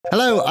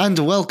Hello and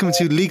welcome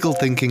to Legal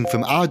Thinking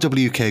from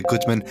RWK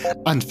Goodman,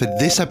 and for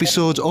this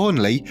episode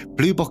only,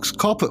 Bluebox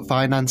Corporate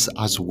Finance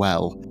as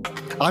well.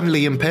 I'm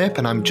Liam Pape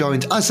and I'm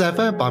joined as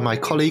ever by my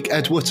colleague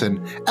Ed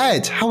Wootton.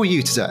 Ed, how are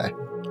you today?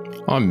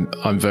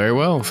 I'm very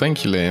well,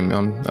 thank you, Liam.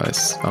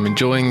 I'm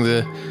enjoying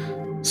the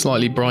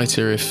slightly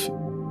brighter, if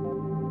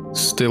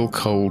still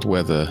cold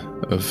weather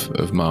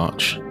of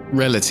March.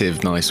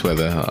 Relative nice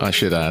weather, I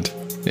should add.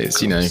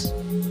 It's,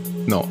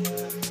 not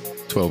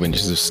 12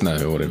 inches of snow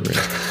or whatever it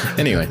is.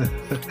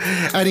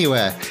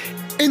 Anyway,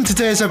 in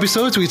today's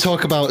episode, we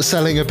talk about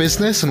selling a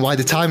business and why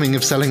the timing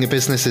of selling a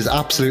business is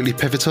absolutely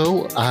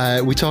pivotal.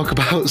 We talk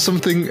about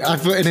something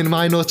I've written in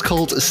my notes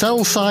called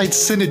sell-side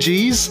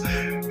synergies.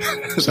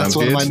 That's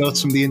one of my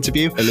notes from the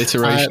interview.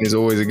 Alliteration is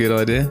always a good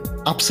idea.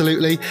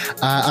 Absolutely.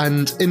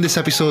 And in this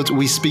episode,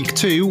 we spoke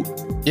to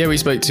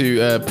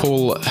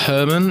Paul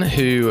Herman,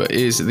 who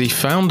is the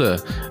founder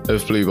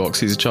of Bluebox.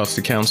 He's a chartered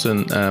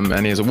accountant,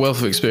 and he has a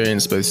wealth of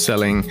experience both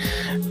selling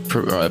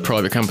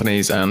private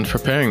companies and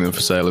preparing them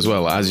for sale as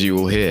well, as you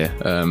will hear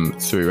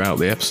throughout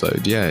the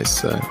episode. Yeah, it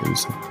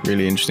was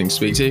really interesting to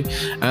speak to.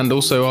 And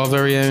also our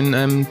very own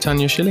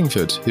Tanya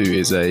Shillingford, who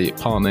is a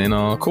partner in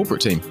our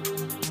corporate team.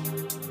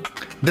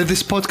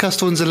 This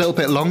podcast one's a little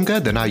bit longer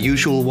than our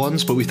usual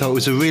ones, but we thought it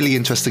was a really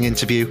interesting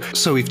interview,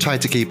 so we've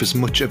tried to keep as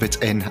much of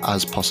it in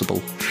as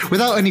possible.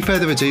 Without any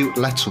further ado,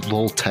 let's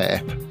roll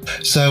tape.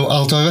 So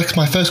I'll direct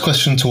my first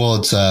question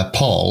towards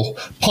Paul.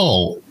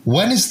 Paul,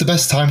 when is the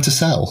best time to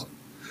sell?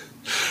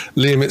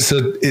 Liam,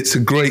 it's a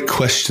great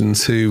question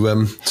to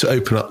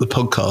open up the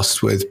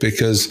podcast with,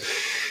 because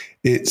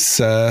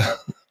it's I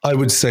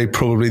would say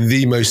probably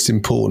the most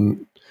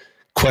important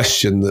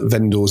question that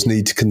vendors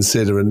need to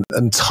consider, and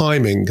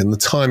timing and the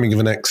timing of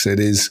an exit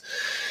is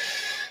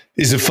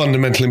of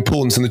fundamental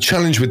importance. And the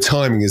challenge with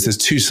timing is there's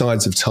two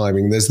sides of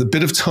timing. There's the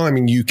bit of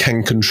timing you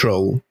can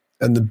control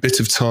and the bit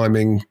of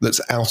timing that's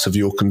out of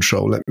your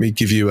control. Let me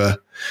give you a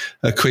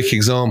quick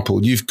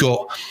example. You've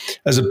got,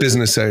 as a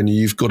business owner,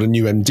 you've got a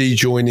new MD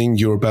joining,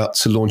 you're about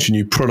to launch a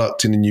new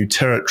product in a new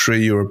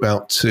territory, you're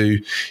about to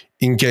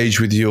engage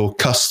with your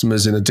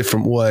customers in a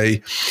different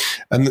way.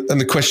 And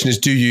the question is,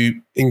 do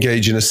you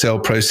engage in a sale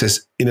process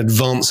in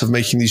advance of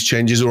making these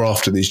changes or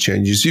after these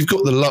changes? You've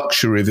got the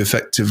luxury of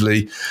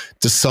effectively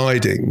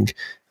deciding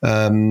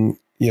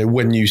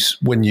when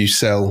you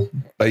sell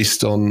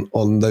based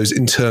on those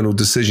internal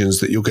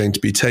decisions that you're going to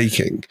be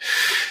taking.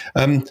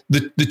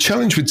 The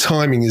challenge with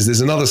timing is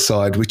there's another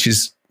side, which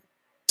is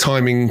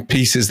timing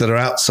pieces that are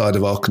outside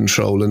of our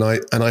control. And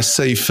I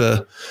say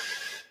for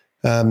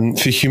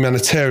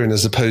humanitarian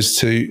as opposed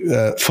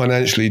to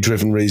financially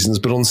driven reasons.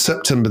 But on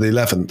September the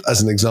 11th,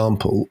 as an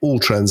example, all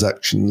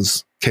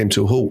transactions came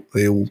to a halt.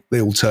 They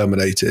all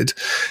terminated.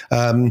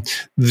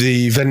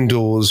 The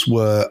vendors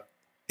were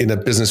in a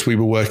business we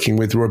were working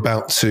with, were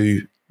about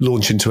to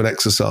launch into an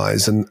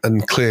exercise,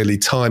 and clearly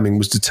timing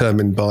was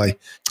determined by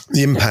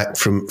the impact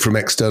from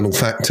external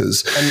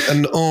factors.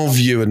 And our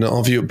view at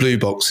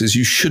Bluebox is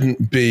you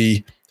shouldn't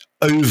be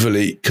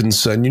overly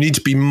concerned. You need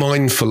to be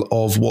mindful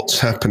of what's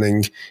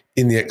happening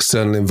in the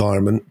external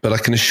environment, but I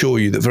can assure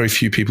you that very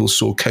few people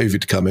saw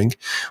COVID coming,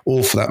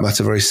 or for that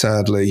matter, very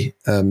sadly,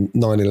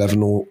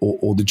 9/11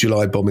 or the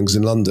July bombings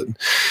in London.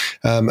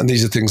 And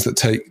these are things that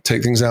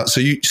take things out.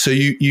 So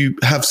you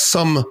have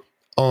some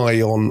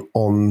eye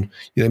on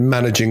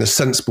managing a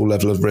sensible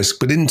level of risk,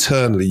 but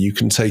internally you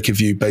can take a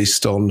view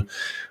based on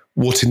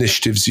what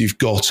initiatives you've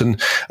got.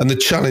 And the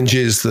challenge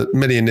is that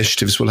many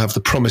initiatives will have the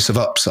promise of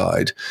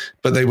upside,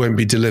 but they won't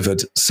be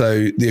delivered.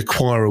 So the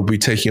acquirer will be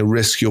taking a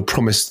risk. You'll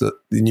promise that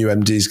the new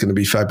MD is going to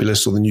be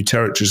fabulous or the new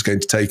territory is going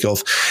to take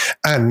off.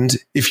 And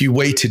if you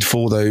waited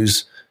for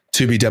those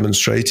to be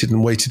demonstrated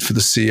and waited for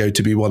the CEO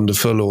to be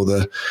wonderful or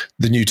the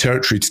new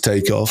territory to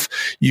take off,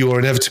 you are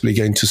inevitably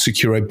going to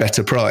secure a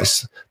better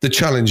price. The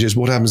challenge is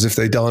what happens if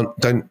they don't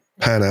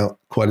pan out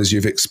quite as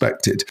you've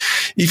expected.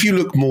 If you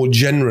look more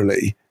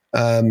generally,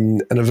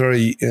 and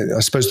I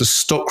suppose the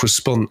stock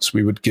response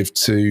we would give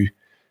to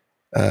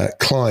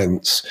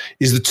clients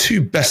is the two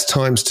best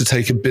times to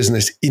take a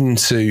business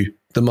into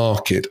the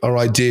market are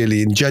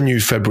ideally in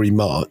January, February,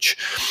 March,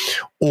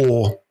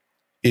 or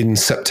in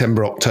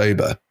September,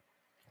 October.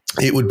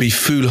 It would be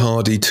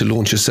foolhardy to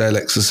launch a sale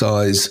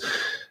exercise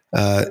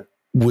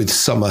with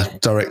summer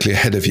directly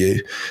ahead of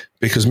you,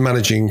 because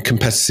managing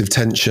competitive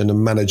tension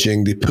and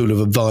managing the pool of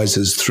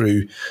advisors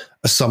through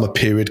a summer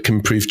period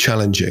can prove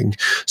challenging.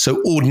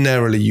 So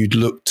ordinarily you'd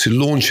look to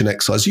launch an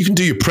exercise. You can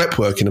do your prep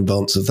work in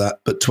advance of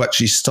that, but to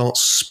actually start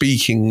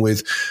speaking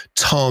with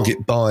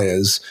target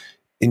buyers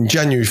in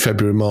January,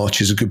 February, March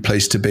is a good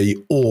place to be,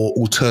 or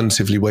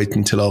alternatively wait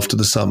until after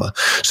the summer.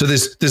 So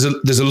there's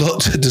a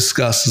lot to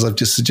discuss, as I've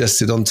just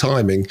suggested, on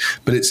timing,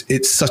 but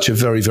it's such a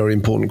very, very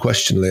important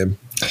question, Liam.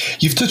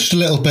 You've touched a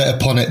little bit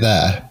upon it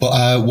there,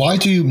 but why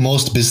do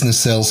most business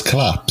sales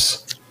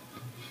collapse?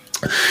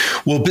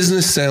 Well,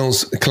 business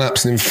sales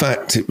collapsed. And in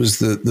fact, it was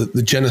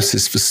the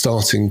genesis for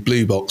starting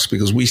Bluebox,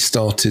 because we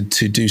started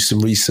to do some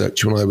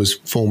research when I was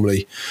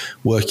formerly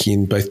working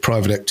in both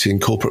private equity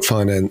and corporate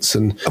finance.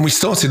 And we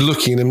started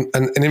looking,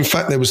 and in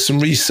fact, there was some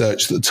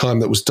research at the time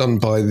that was done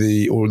by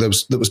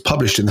that was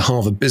published in the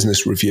Harvard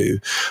Business Review,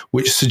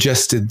 which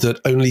suggested that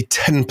only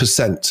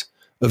 10%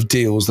 of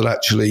deals that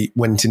actually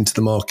went into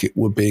the market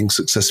were being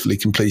successfully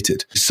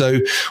completed. So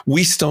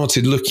we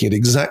started looking at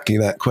exactly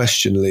that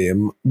question,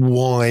 Liam.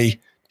 Why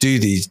do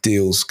these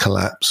deals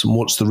collapse, and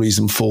what's the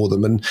reason for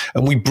them? And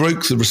we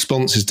broke the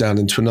responses down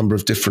into a number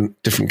of different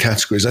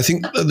categories. I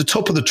think at the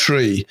top of the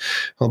tree,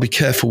 I'll be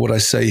careful what I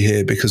say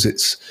here, because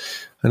it's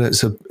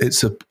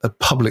a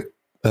public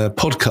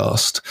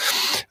podcast.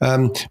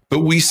 But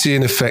we see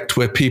an effect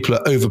where people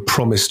are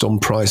overpromised on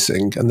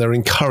pricing, and they're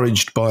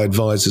encouraged by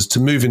advisors to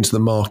move into the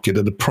market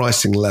at a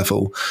pricing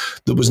level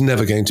that was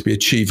never going to be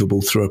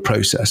achievable through a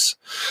process.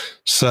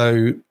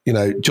 So,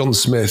 John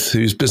Smith,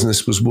 whose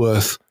business was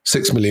worth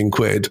 6 million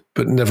quid,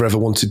 but never ever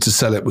wanted to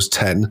sell it, was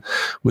 10,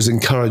 was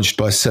encouraged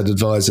by said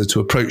advisor to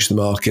approach the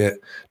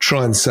market,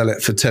 try and sell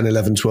it for 10,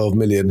 11, 12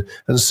 million.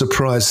 And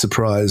surprise,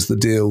 surprise, the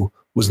deal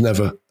was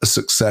never a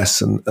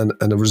success, and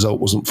a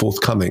result wasn't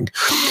forthcoming.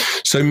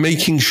 So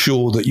making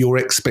sure that your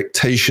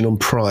expectation on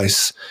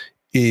price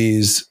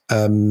is,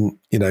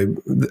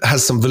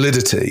 has some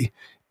validity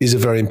is a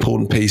very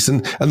important piece.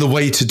 And the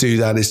way to do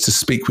that is to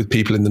speak with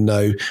people in the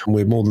know. And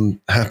we're more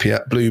than happy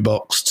at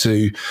Bluebox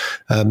to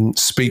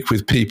speak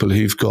with people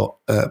who've got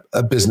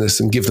a business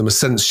and give them a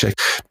sense check.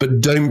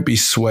 But don't be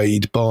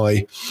swayed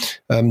by,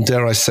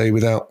 dare I say,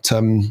 without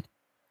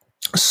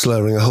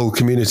slurring a whole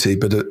community,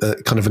 but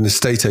a kind of an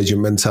estate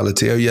agent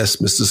mentality. Oh yes,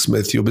 Mr.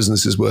 Smith, your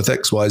business is worth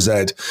X, Y,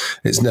 Z.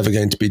 It's never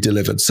going to be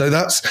delivered. So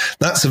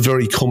that's a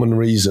very common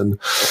reason.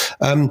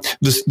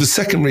 The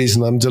second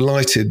reason, I'm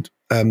delighted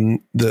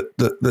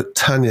that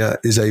Tanya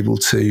is able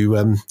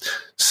to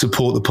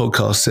support the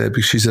podcast here,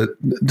 because she's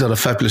done a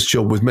fabulous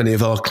job with many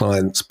of our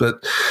clients.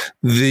 But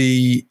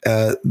the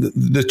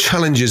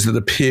challenges that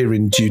appear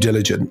in due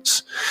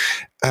diligence,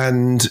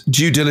 and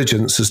due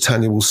diligence, as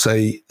Tanya will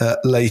say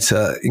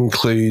later,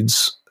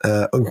 includes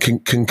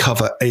and can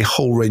cover a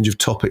whole range of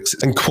topics.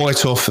 And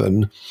quite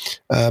often,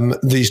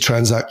 these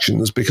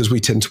transactions, because we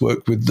tend to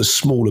work with the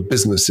smaller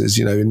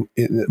businesses,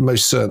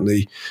 most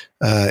certainly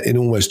in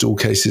almost all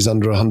cases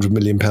under £100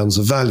 million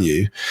of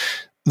value,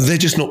 they're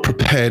just not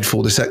prepared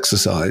for this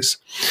exercise.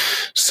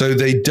 So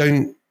they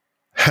don't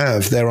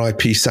have their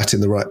IP sat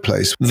in the right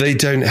place. They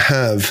don't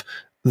have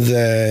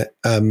their,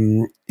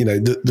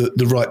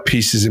 the right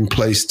pieces in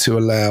place to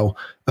allow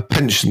a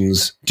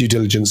pensions due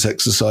diligence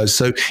exercise.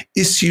 So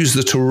issues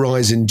that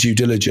arise in due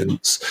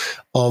diligence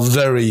are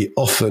very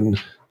often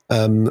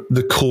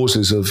the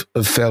causes of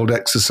failed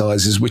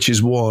exercises, which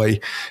is why,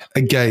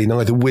 again,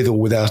 either with or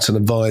without an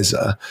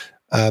advisor,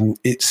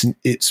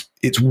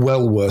 it's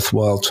well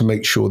worthwhile to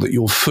make sure that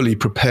you're fully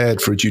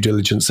prepared for a due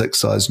diligence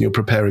exercise, and you're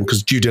preparing,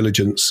 because due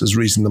diligence, as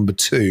reason number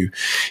 2,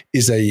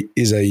 is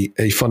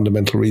a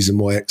fundamental reason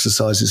why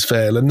exercises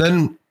fail. And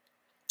then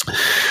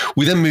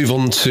we then move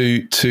on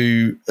to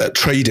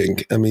trading.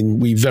 I mean,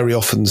 we very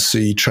often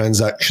see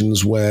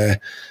transactions where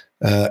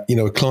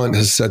a client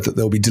has said that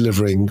they'll be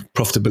delivering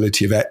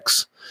profitability of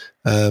X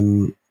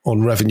on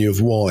revenue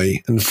of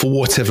Y, and for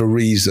whatever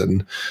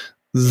reason,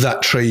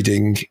 that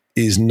trading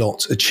is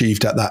not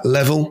achieved at that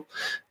level.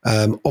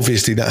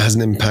 Obviously, that has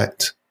an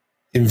impact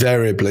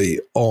invariably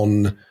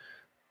on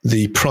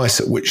the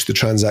price at which the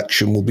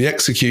transaction will be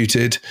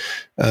executed.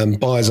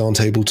 Buyers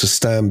aren't able to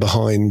stand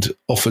behind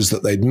offers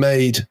that they'd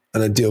made,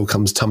 and a deal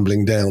comes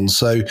tumbling down.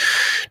 So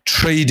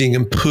trading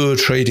and poor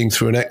trading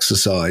through an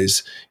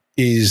exercise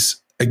is,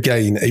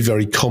 again, a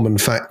very common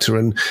factor.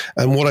 And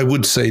what I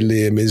would say,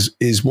 Liam,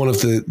 is one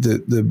of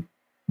the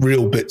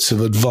real bits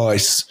of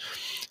advice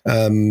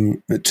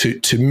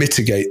to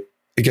mitigate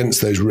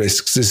against those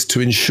risks is to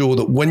ensure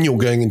that when you're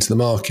going into the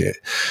market,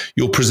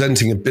 you're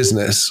presenting a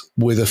business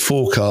with a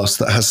forecast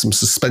that has some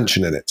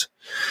suspension in it.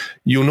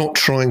 You're not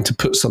trying to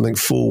put something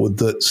forward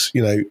that's,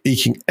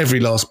 eking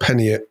every last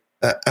penny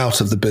out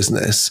of the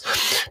business,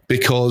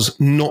 because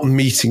not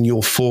meeting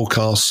your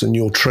forecasts and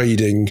your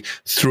trading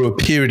through a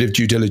period of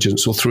due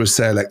diligence or through a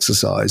sale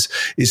exercise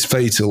is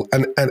fatal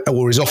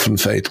or is often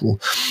fatal.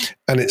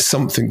 And it's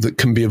something that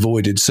can be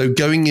avoided. So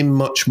going in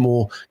much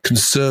more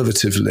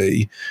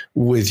conservatively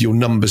with your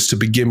numbers to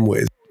begin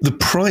with, the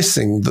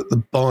pricing that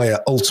the buyer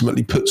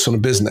ultimately puts on a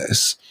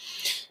business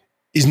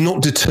is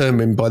not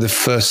determined by the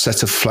first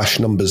set of flash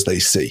numbers they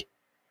see.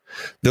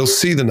 They'll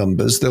see the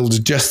numbers, they'll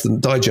digest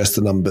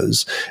the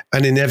numbers,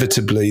 and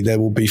inevitably there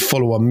will be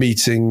follow-on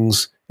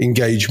meetings,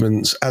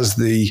 engagements as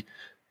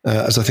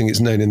I think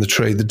it's known in the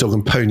trade, the dog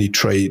and pony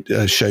trade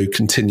show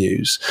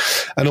continues.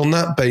 And on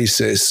that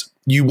basis,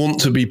 you want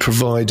to be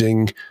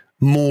providing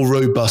more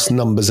robust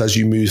numbers as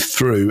you move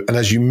through, and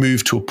as you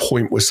move to a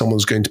point where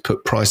someone's going to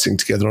put pricing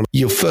together.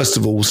 You'll first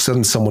of all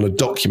send someone a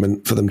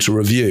document for them to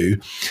review.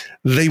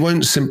 They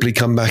won't simply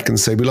come back and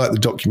say, we like the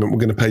document, we're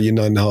going to pay you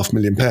 £9.5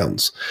 million.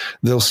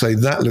 They'll say,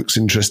 that looks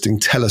interesting,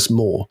 tell us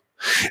more.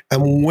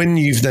 And when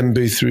you've then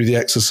been through the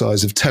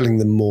exercise of telling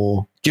them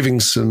more, giving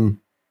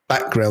some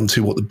background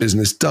to what the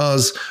business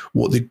does,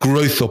 what the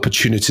growth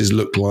opportunities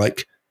look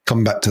like,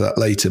 come back to that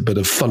later, but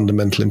of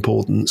fundamental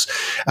importance.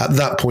 At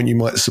that point, you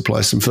might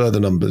supply some further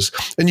numbers.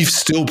 And you've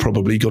still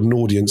probably got an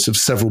audience of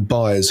several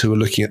buyers who are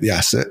looking at the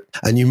asset.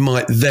 And you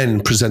might then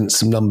present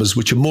some numbers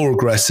which are more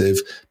aggressive,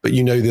 but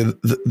you know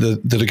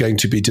that are going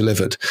to be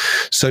delivered.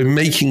 So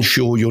making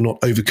sure you're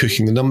not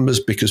overcooking the numbers,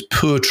 because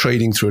poor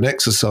trading through an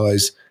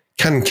exercise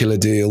can kill a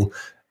deal.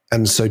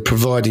 And so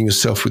providing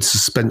yourself with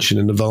suspension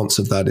in advance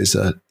of that is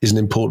an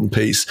important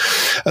piece.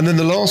 And then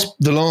the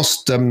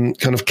last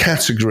kind of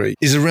category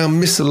is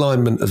around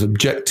misalignment of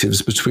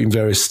objectives between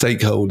various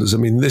stakeholders. I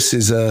mean, this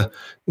is the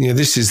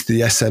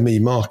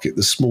SME market,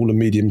 the small and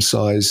medium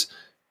size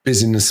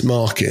business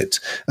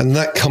market. And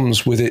that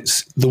comes with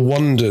the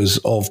wonders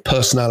of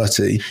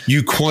personality.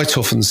 You quite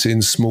often see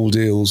in small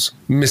deals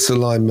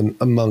misalignment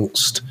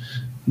amongst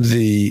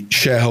the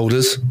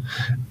shareholders,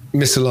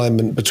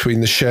 misalignment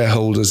between the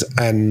shareholders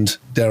and,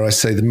 dare I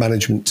say, the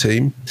management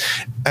team,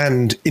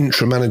 and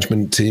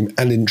intra-management team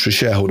and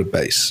intra-shareholder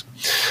base.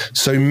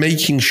 So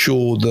making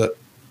sure that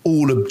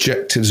all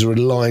objectives are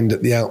aligned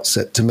at the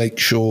outset to make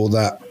sure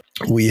that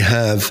we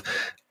have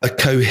a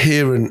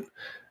coherent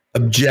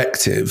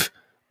objective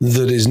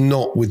that is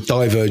not with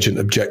divergent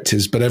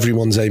objectives, but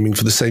everyone's aiming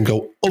for the same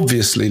goal.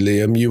 Obviously,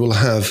 Liam, you will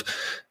have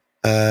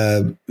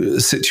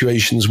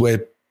situations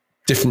where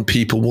different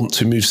people want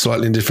to move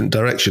slightly in a different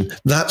direction.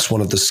 That's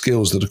one of the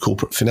skills that a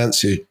corporate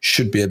financier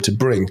should be able to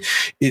bring.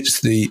 It's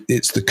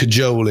the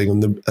cajoling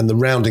and the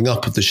rounding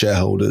up of the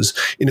shareholders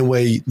in a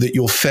way that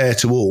you're fair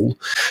to all.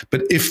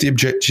 But if the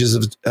objectives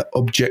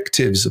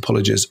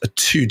are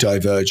too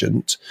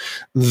divergent,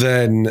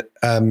 then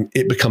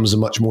it becomes a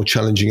much more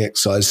challenging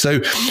exercise. So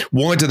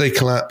why do they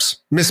collapse?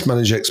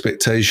 Mismanage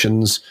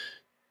expectations,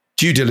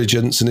 due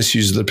diligence and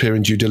issues that appear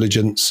in due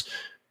diligence,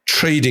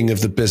 trading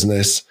of the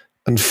business,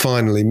 and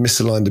finally,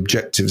 misaligned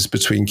objectives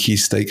between key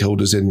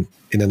stakeholders in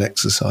an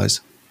exercise.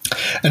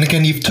 And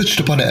again, you've touched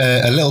upon it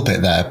a little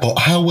bit there, but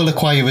how will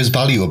acquirers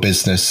value a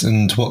business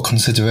and what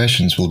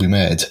considerations will be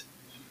made?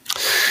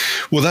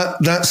 Well,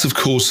 that's of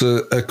course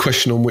a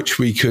question on which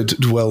we could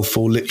dwell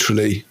for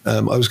literally.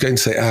 I was going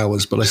to say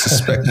hours, but I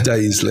suspect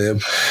days,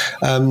 Liam.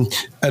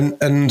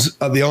 And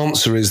the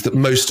answer is that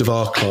most of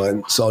our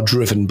clients are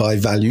driven by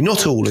value.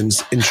 Not all,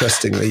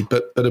 interestingly,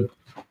 but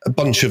a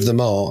bunch of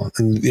them are,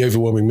 and the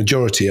overwhelming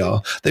majority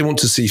are. They want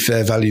to see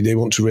fair value. They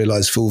want to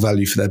realize full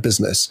value for their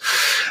business.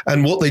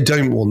 And what they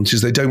don't want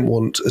is a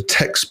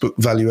textbook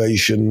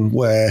valuation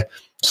where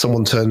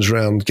someone turns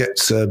around,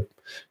 gets your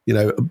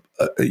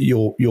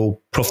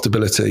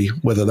profitability,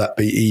 whether that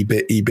be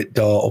EBIT, EBITDA,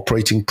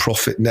 operating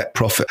profit, net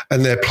profit,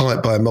 and they apply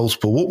it by a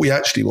multiple. What we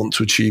actually want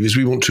to achieve is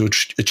we want to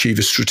achieve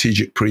a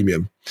strategic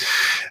premium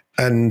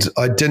and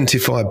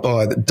identify a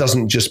buyer that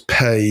doesn't just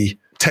pay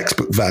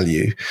textbook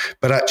value,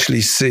 but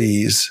actually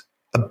sees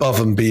above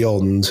and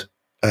beyond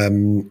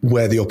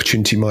where the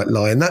opportunity might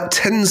lie. And that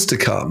tends to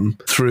come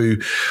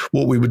through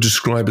what we would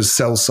describe as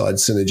sell-side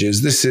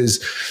synergies. This is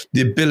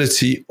the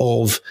ability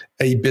of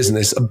a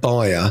business, a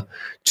buyer,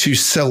 to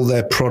sell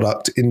their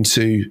product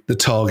into the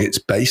target's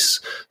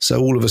base. So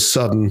all of a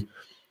sudden,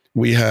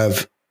 we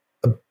have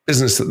a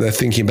business that they're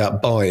thinking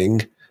about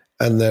buying,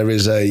 and there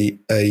is a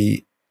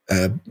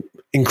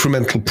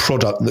incremental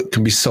product that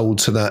can be sold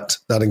to that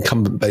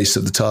incumbent base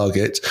of the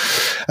target.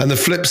 And the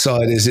flip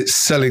side is it's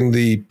selling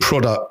the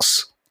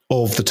products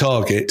of the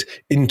target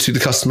into the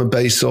customer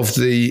base of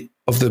the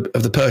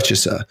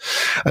purchaser.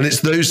 And it's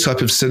those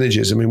type of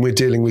synergies. I mean, we're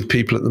dealing with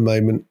people at the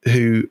moment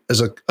who,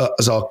 as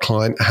our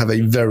client, have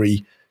a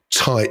very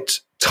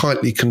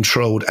tightly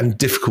controlled and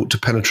difficult to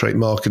penetrate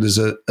market as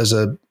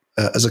a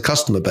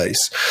customer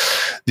base.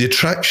 The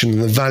attraction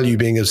and the value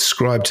being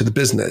ascribed to the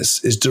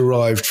business is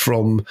derived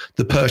from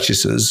the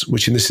purchasers,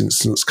 which in this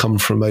instance come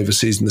from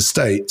overseas in the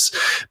States,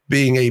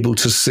 being able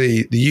to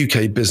see the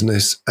UK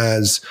business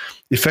as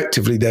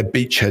effectively their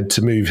beachhead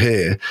to move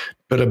here,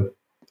 but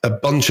a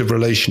bunch of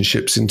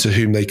relationships into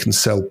whom they can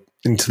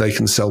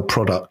sell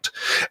product.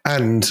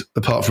 And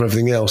apart from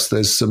everything else,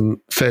 there's some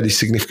fairly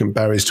significant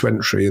barriers to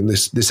entry, and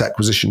this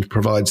acquisition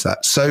provides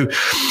that. So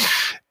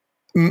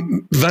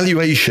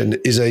valuation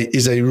is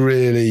a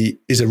really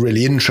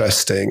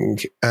interesting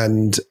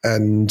and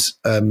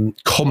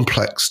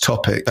complex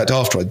topic. In fact,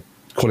 after I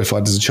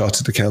qualified as a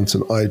chartered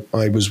accountant,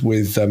 I was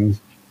with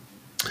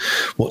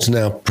what's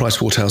now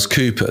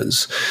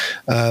PricewaterhouseCoopers,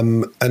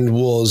 and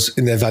was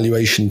in their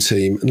valuation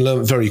team, and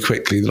learned very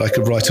quickly that I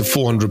could write a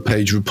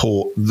 400-page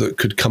report that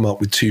could come up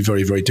with two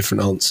very, very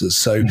different answers.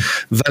 So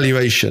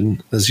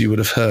valuation, as you would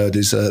have heard,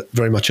 is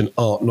very much an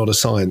art, not a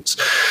science.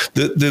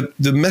 The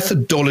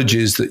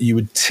methodologies that you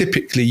would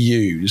typically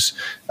use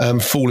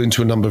fall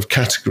into a number of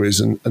categories,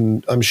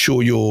 and I'm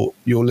sure your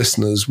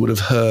listeners would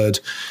have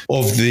heard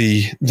of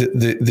the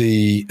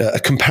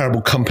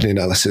comparable company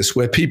analysis,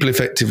 where people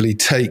effectively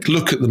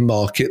look at the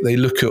market, they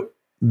look at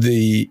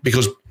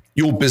because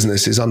your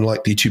business is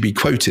unlikely to be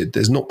quoted.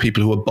 There's not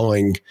people who are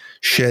buying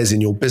shares in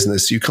your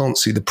business. You can't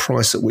see the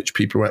price at which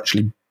people are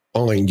actually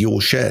buying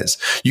your shares.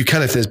 You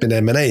can if there's been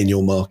M&A in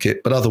your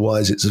market, but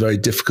otherwise it's very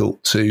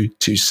difficult to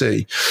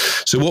see.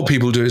 So what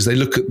people do is they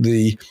look at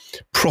the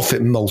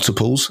profit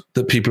multiples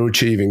that people are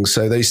achieving.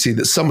 So they see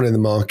that someone in the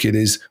market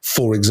is,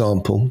 for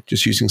example,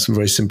 just using some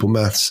very simple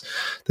maths,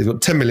 they've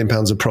got £10 million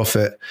of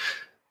profit.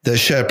 Their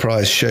share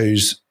price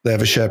shows they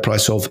have a share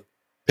price of,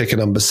 pick a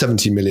number,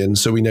 70 million.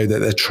 So we know that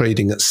they're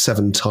trading at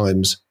 7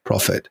 times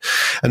profit.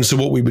 And so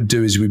what we would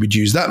do is we would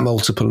use that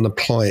multiple and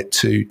apply it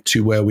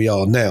to where we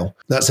are now.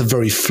 That's a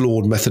very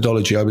flawed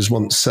methodology. I was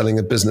once selling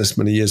a business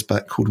many years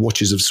back called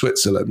Watches of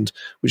Switzerland,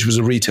 which was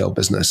a retail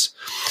business.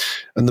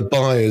 And the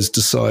buyers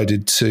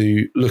decided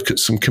to look at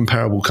some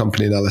comparable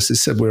company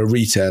analysis, said we're a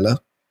retailer,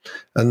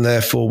 and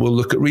therefore we'll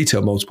look at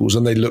retail multiples.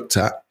 And they looked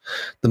at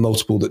the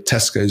multiple that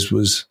Tesco's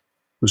was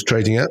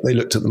trading at. They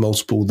looked at the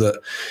multiple that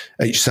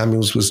H.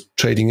 Samuel's was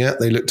trading at.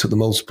 They looked at the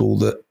multiple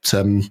that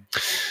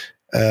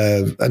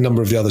a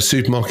number of the other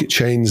supermarket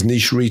chains,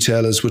 niche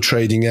retailers were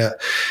trading at.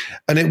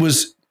 And it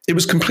was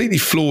completely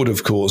flawed,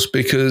 of course,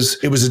 because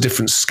it was a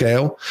different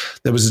scale.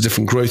 There was a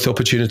different growth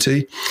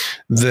opportunity.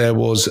 There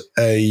was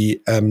a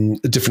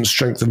different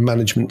strength of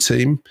management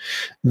team.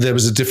 There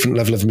was a different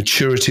level of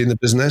maturity in the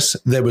business.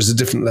 There was a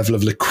different level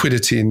of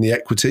liquidity in the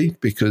equity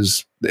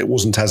because it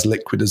wasn't as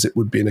liquid as it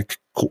would be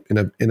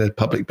in a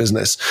public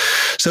business.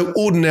 So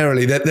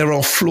ordinarily there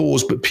are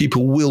flaws, but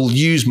people will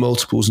use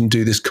multiples and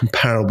do this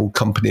comparable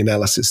company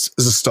analysis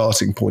as a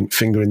starting point,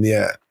 finger in the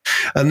air.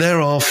 And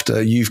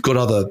thereafter, you've got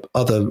other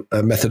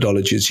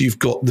methodologies. You've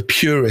got the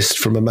purest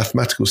from a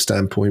mathematical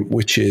standpoint,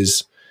 which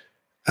is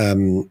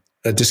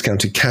a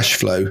discounted cash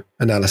flow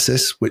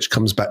analysis, which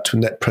comes back to a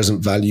net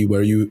present value,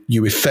 where you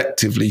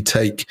effectively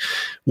take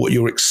what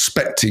you're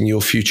expecting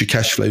your future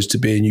cash flows to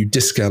be and you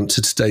discount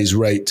to today's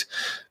rate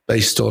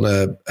based on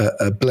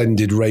a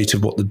blended rate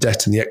of what the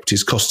debt and the equity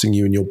is costing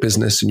you in your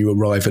business, and you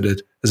arrive at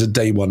it as a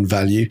day one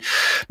value.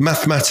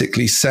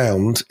 Mathematically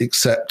sound,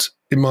 except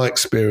in my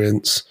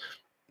experience,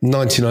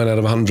 99 out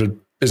of 100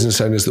 business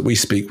owners that we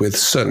speak with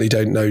certainly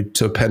don't know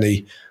to a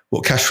penny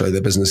what cash flow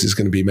their business is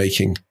going to be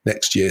making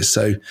next year.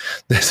 So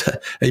there's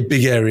a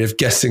big area of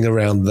guessing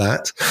around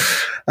that.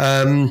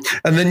 And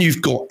then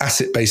you've got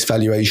asset-based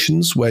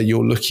valuations, where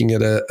you're looking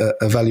at a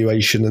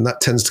valuation, and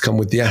that tends to come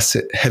with the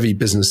asset-heavy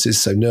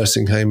businesses. So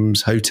nursing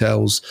homes,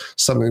 hotels,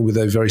 something with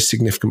a very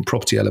significant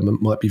property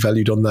element might be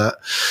valued on that.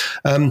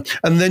 And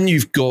then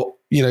you've got,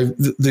 you know,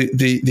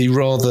 the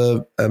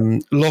rather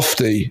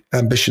lofty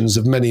ambitions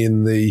of many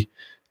in the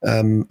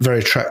very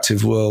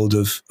attractive world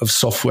of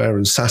software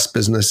and SaaS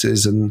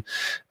businesses, and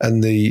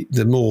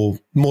the more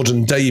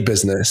modern day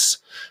business,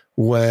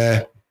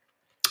 where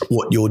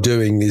what you're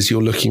doing is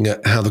you're looking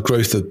at how the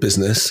growth of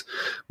business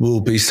will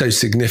be so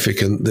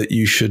significant that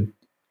you should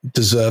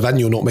deserve, and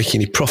you're not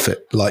making any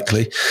profit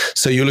likely.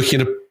 So you're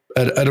looking at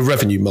a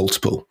revenue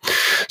multiple.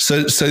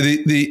 So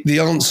the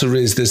answer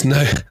is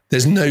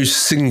there's no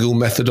single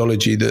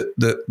methodology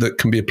that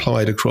can be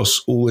applied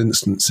across all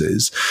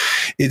instances.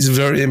 It's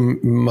very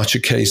much a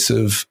case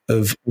of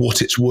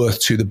what it's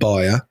worth to the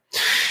buyer.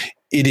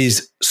 It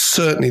is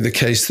certainly the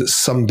case that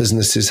some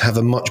businesses have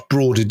a much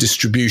broader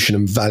distribution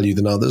and value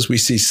than others. We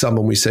see some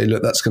and we say,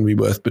 look, that's going to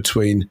be worth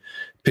between,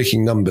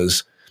 picking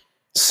numbers,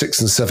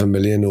 6 and 7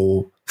 million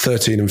or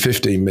 13 and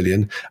 15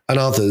 million. And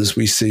others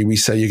we say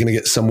you're going to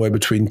get somewhere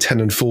between 10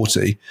 and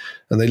 40.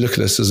 And they look at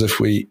us as if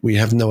we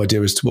have no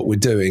idea as to what we're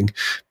doing.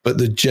 But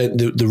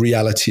the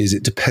reality is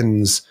it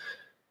depends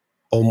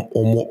on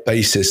what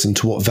basis and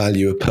to what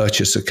value a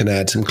purchaser can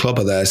add and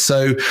clobber there.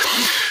 So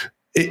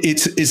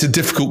it's a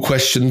difficult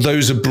question.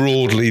 Those are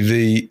broadly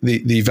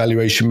the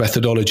valuation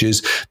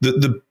methodologies.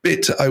 The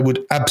bit I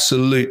would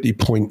absolutely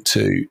point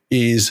to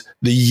is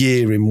the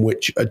year in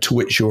which to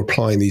which you're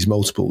applying these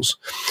multiples.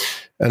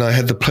 And I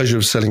had the pleasure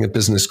of selling a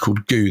business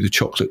called Goo, the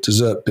chocolate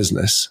dessert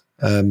business,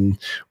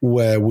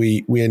 where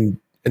we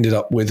ended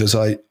up with, as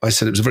I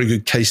said, it was a very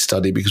good case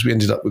study because we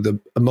ended up with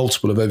a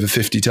multiple of over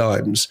 50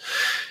 times.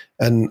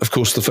 And of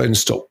course, the phone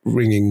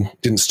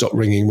didn't stop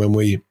ringing when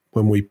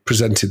we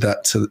presented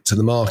that to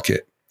the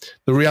market.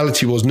 The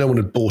reality was no one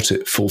had bought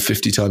it for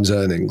 50 times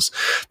earnings.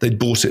 They'd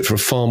bought it for a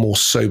far more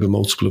sober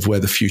multiple of where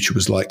the future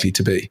was likely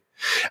to be.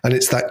 And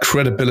it's that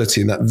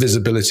credibility and that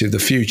visibility of the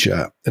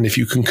future. And if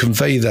you can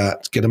convey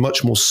that, get a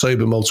much more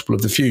sober multiple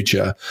of the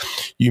future,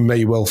 you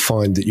may well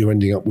find that you're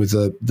ending up with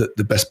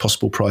the best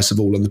possible price of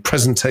all. And the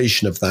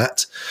presentation of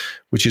that,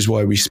 which is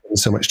why we spend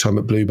so much time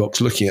at Bluebox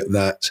looking at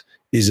that,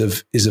 is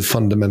of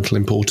fundamental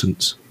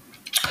importance.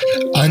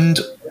 And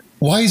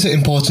why is it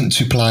important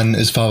to plan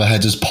as far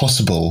ahead as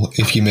possible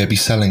if you may be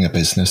selling a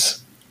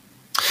business?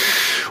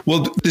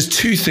 Well, there's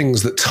two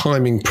things that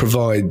timing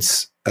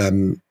provides,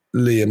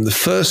 Liam. The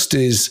first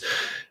is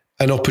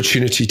an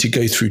opportunity to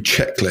go through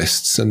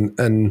checklists,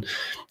 and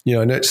you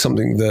know, I know it's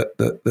something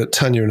that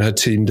Tanya and her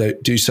team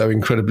do so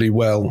incredibly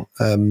well.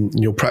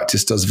 Your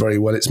practice does very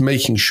well. It's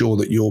making sure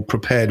that you're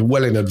prepared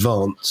well in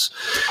advance,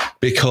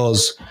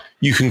 because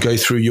you can go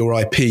through your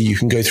IP, you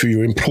can go through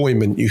your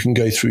employment, you can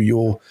go through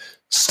your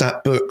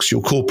stat books,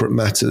 your corporate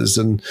matters,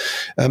 and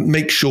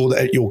make sure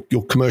that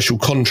your commercial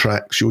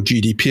contracts, your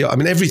GDPR, I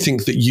mean, everything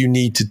that you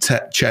need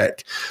to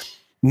check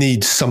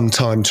needs some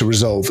time to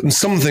resolve. And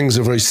some things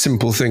are a very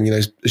simple thing. You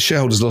know,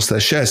 shareholders lost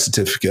their share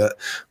certificate.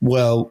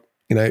 Well,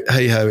 you know,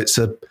 hey ho, it's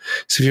a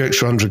few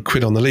extra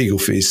 £100 on the legal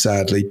fees,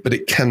 sadly, but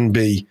it can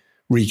be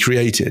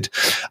recreated.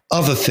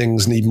 Other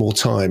things need more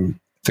time.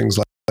 Things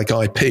like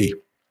IP.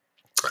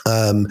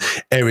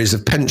 Areas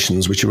of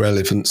pensions, which are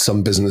relevant to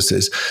some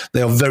businesses,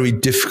 they are very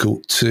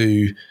difficult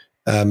to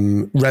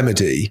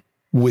remedy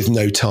with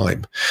no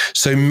time.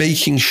 So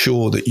making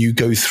sure that you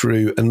go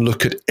through and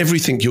look at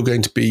everything you're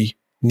going to be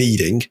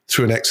needing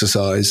through an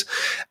exercise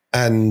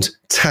and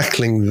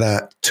tackling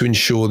that to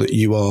ensure that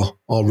you are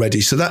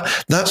ready. So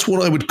that's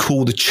what I would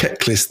call the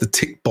checklist, the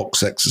tick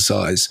box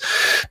exercise.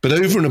 But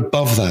over and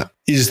above that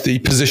is the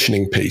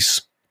positioning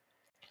piece.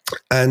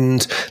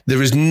 And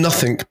there is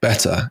nothing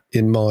better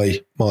in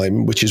my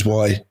mind, which is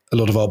why a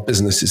lot of our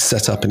business is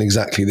set up in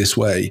exactly this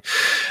way,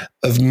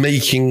 of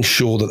making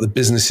sure that the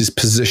business is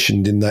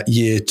positioned in that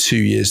year, 2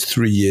 years,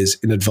 3 years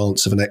in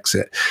advance of an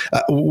exit.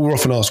 We're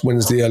often asked, when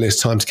is the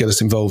earliest time to get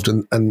us involved?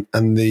 And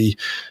the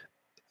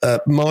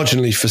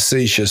marginally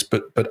facetious,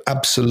 but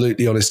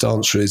absolutely honest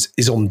answer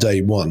is on day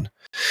one.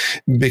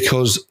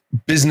 Because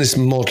business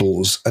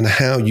models and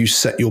how you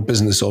set your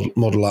business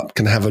model up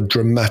can have a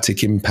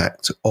dramatic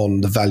impact on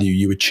the value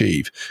you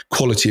achieve,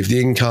 quality of the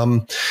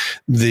income,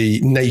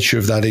 the nature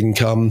of that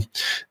income,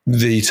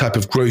 the type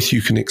of growth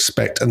you can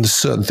expect, and the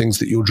certain things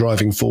that you're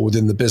driving for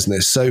within the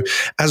business. So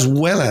as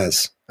well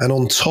as, and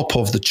on top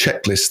of the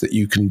checklist that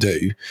you can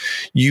do,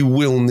 you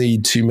will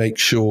need to make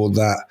sure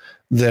that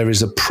there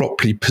is a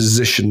properly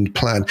positioned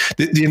plan.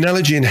 The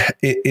analogy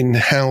in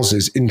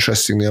houses,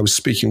 interestingly, I was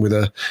speaking with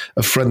a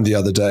friend the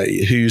other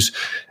day who's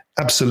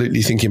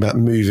absolutely thinking about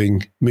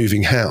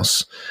moving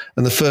house.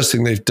 And the first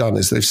thing they've done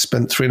is they've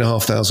spent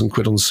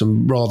 £3,500 on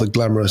some rather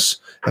glamorous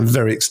and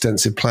very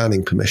extensive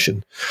planning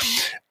permission.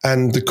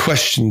 And the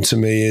question to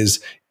me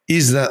is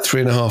that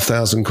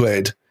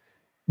 £3,500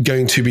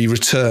 going to be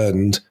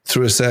returned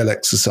through a sale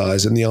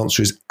exercise? And the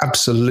answer is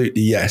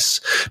absolutely yes,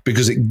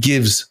 because it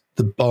gives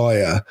the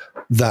buyer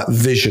that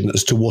vision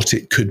as to what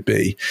it could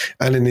be.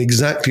 And in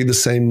exactly the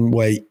same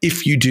way,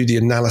 if you do the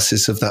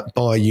analysis of that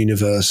buyer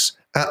universe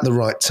at the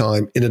right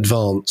time in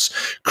advance,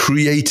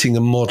 creating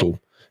a model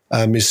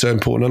is so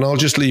important. And I'll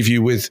just leave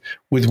you with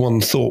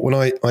one thought. When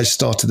I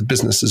started the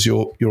business, as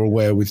you're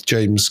aware, with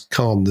James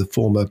Kahn, the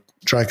former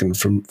dragon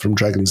from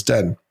Dragon's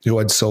Den, who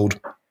I'd sold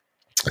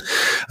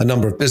a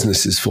number of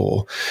businesses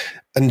for.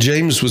 And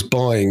James was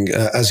buying,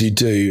 as you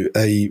do,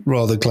 a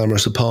rather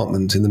glamorous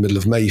apartment in the middle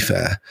of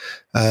Mayfair.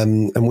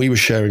 And we were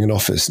sharing an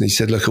office. And he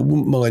said, look, I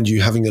wouldn't mind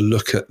you having a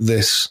look at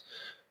this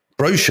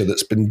brochure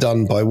that's been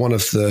done by one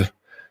of the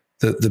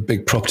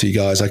big property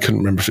guys. I couldn't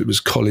remember if it was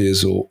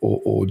Colliers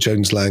or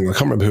Jones Lang. I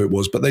can't remember who it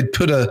was. But they'd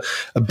put a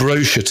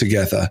brochure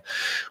together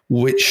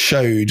which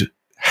showed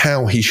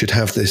how he should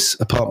have this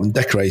apartment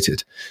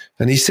decorated.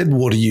 And he said,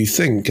 what do you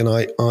think? And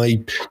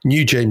I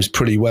knew James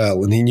pretty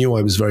well, and he knew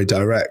I was very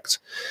direct.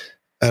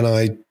 And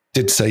I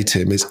did say to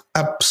him, it's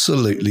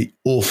absolutely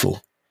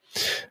awful.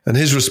 And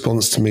his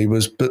response to me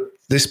was, but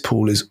this,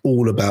 Paul, is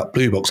all about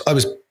Bluebox. I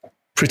was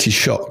pretty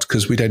shocked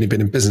because we'd only been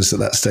in business at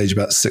that stage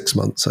about 6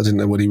 months. I didn't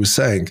know what he was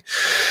saying.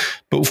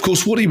 But of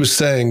course, what he was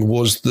saying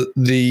was that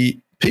the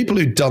people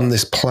who'd done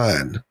this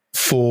plan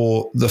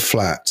for the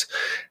flat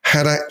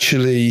had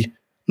actually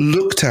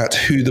looked at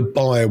who the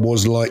buyer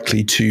was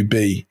likely to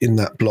be in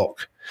that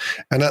block.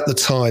 And at the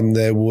time,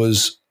 there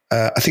was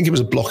I think it was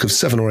a block of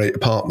 7 or 8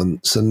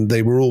 apartments, and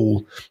they were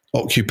all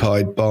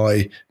occupied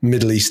by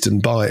Middle Eastern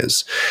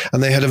buyers.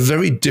 And they had a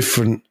very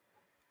different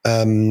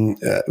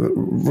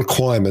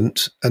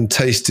requirement and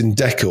taste in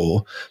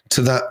decor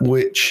to that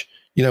which,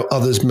 you know,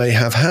 others may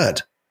have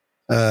had.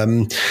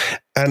 And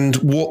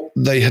what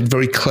they had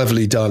very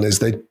cleverly done is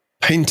they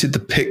painted the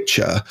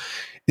picture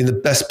in the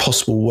best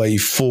possible way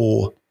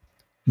for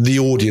the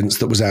audience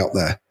that was out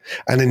there.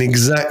 And in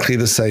exactly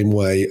the same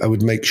way, I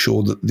would make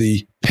sure that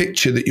the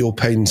picture that you're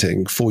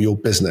painting for your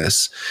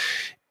business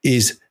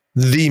is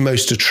the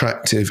most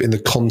attractive in the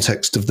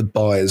context of the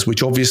buyers,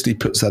 which obviously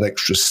puts that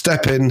extra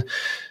step in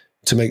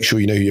to make sure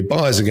you know who your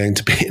buyers are going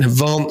to be in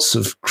advance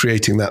of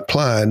creating that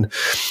plan.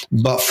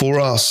 But for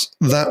us,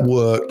 that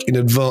work in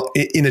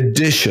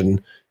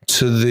addition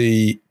to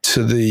the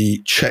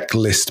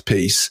checklist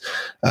piece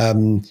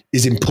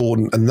is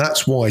important. And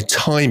that's why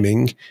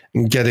timing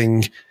and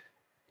getting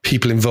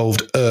people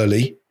involved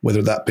early,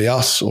 whether that be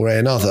us or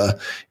another,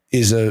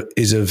 is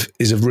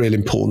of real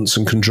importance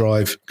and can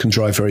drive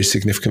very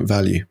significant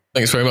value.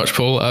 Thanks very much,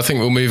 Paul. I think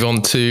we'll move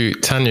on to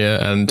Tanya,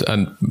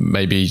 and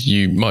maybe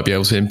you might be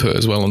able to input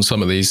as well on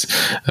some of these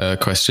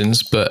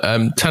questions. But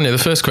Tanya, the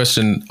first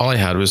question I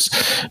had was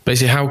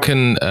basically how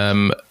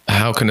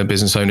can a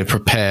business owner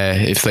prepare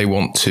if they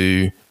want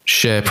to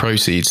share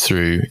proceeds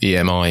through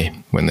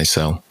EMI when they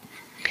sell?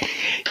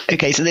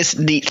 Okay, so this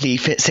neatly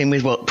fits in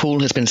with what Paul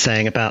has been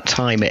saying about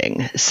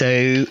timing.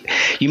 So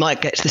you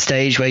might get to the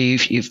stage where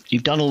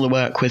you've done all the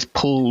work with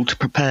Paul to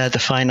prepare the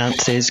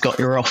finances, got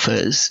your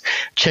offers,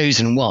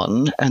 chosen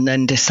one, and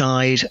then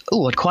decide,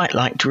 oh, I'd quite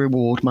like to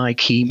reward my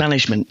key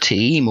management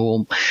team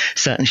or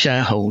certain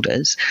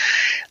shareholders.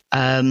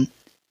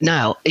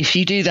 Now, if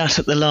you do that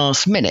at the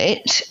last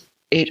minute,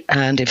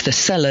 and if the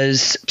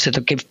sellers sort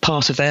of give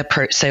part of their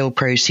sale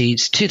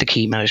proceeds to the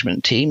key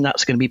management team,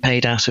 that's going to be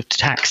paid out of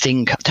tax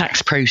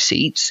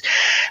proceeds.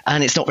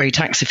 And it's not very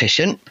tax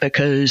efficient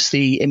because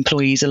the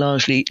employees are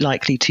largely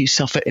likely to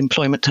suffer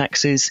employment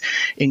taxes,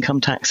 income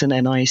tax and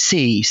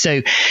NIC.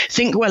 So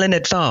think well in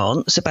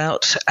advance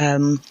about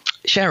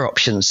share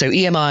options. So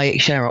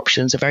EMI share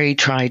options are a very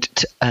tried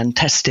and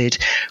tested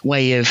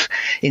way of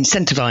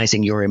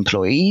incentivizing your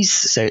employees.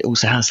 So it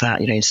also has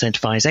that,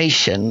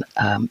 incentivization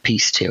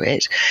piece to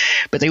it.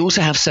 But they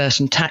also have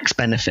certain tax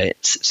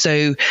benefits.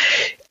 So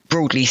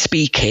broadly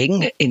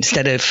speaking,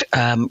 instead of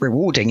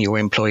rewarding your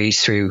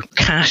employees through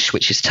cash,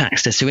 which is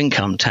taxed as to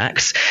income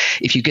tax,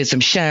 if you give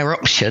them share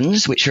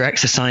options, which are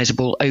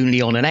exercisable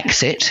only on an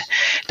exit,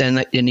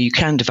 then you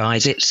can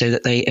devise it so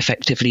that they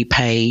effectively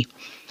pay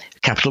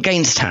capital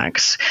gains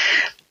tax.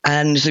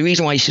 And the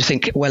reason why you should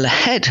think well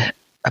ahead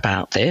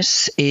about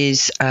this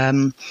is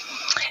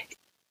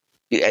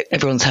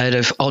everyone's heard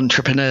of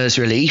entrepreneurs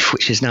relief,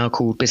 which is now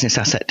called business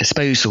asset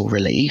disposal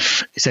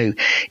relief. So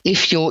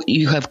if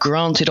you have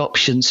granted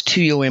options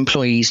to your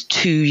employees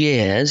 2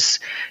 years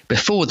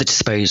before the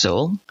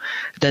disposal,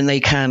 then they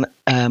can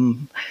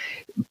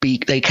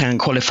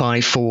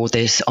qualify for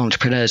this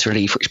entrepreneurs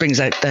relief, which brings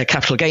out their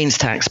capital gains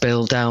tax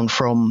bill down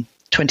from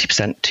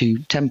 20% to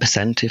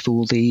 10% if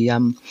all the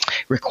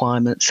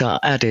requirements are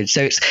added.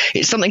 So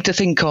it's something to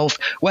think of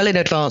well in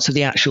advance of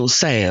the actual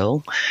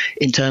sale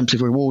in terms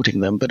of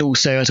rewarding them, but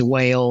also as a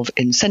way of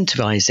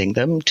incentivizing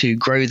them to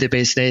grow the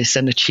business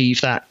and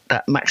achieve that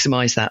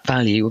maximize that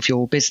value of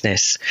your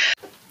business.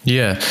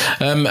 Yeah.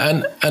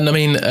 And I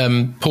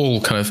mean,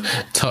 Paul kind of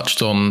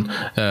touched on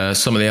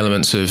some of the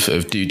elements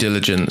of due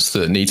diligence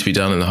that need to be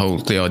done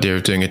and the idea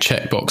of doing a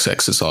checkbox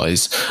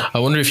exercise. I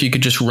wonder if you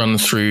could just run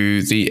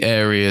through the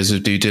areas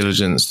of due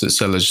diligence that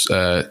sellers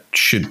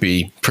should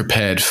be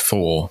prepared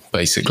for,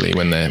 basically,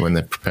 when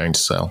they're preparing to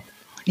sell.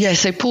 Yeah,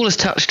 so Paul has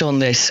touched on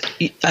this.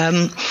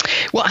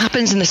 What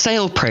happens in the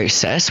sale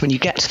process when you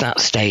get to that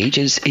stage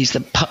is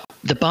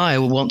the buyer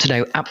will want to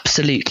know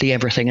absolutely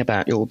everything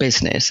about your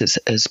business,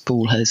 as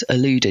Paul has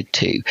alluded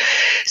to.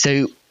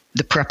 So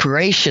the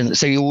preparation,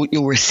 so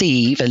you'll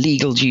receive a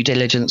legal due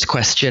diligence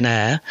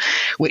questionnaire,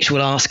 which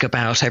will ask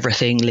about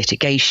everything: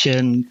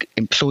 litigation,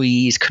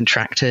 employees,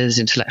 contractors,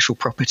 intellectual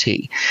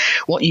property.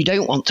 What you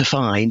don't want to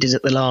find is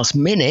at the last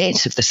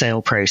minute of the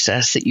sale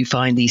process that you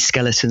find these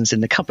skeletons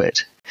in the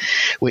cupboard,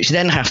 which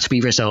then have to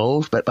be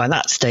resolved. But by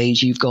that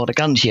stage, you've got a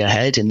gun to your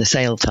head in the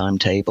sale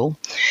timetable.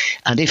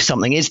 And if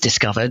something is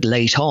discovered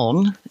late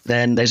on,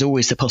 then there's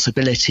always the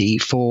possibility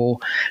for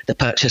the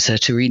purchaser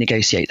to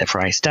renegotiate the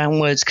price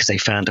downwards because they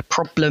found a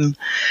problem,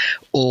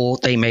 or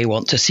they may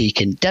want to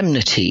seek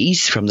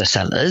indemnities from the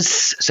sellers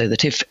so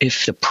that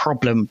if the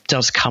problem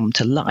does come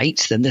to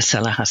light, then the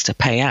seller has to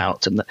pay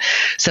out. And the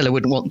seller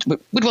would want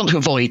to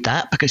avoid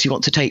that because you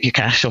want to take your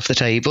cash off the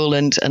table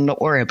and not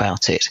worry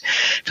about it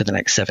for the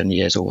next 7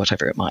 years or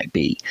whatever it might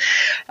be.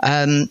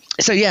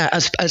 So yeah,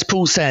 as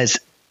Paul says,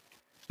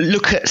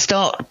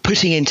 start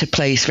putting into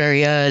place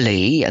very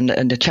early, and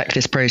the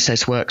checklist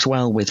process works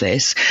well with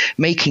this,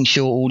 making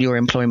sure all your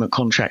employment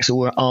contracts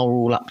are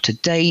all up to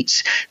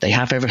date. They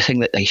have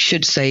everything that they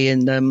should say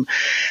in them.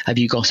 Have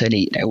you got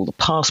any, all the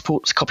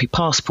copy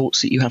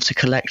passports that you have to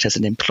collect as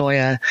an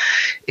employer?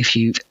 If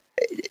you've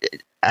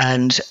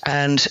and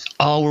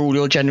are all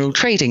your general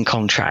trading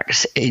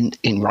contracts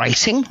in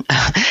writing?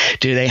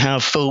 Do they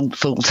have full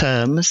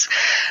terms?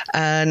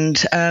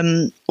 And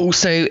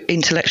also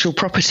intellectual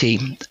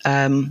property.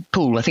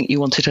 Paul, I think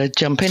you wanted to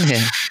jump in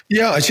here.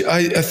 Yeah, I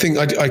think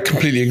I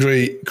completely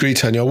agree,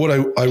 Tanya. What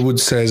I would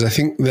say is I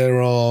think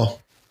there are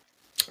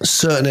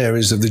certain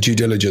areas of the due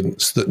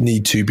diligence that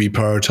need to be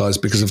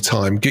prioritized because of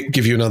time.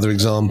 Give you another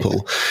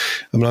example.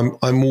 I mean,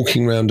 I'm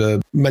walking around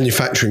a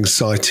manufacturing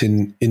site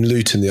in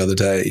Luton the other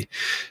day,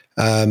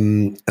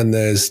 and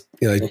there's,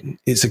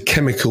 it's a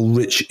chemical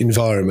rich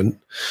environment.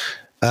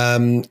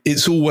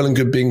 It's all well and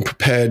good being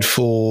prepared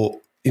for,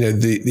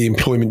 the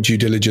employment due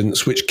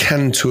diligence, which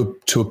can to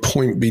a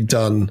point be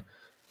done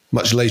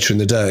much later in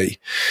the day.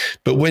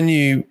 But when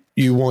you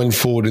wind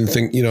forward and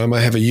think, I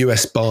might have a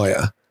US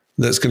buyer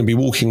that's going to be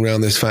walking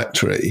around this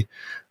factory,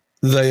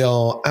 they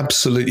are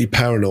absolutely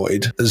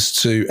paranoid as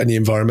to any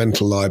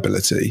environmental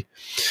liability.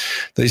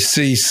 They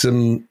see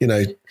some,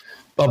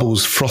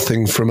 bubbles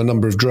frothing from a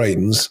number of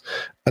drains.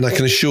 And I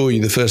can assure you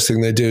the first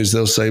thing they do is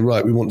they'll say,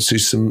 right, we want to do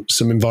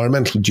some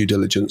environmental due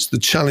diligence. The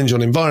challenge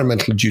on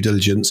environmental due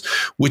diligence,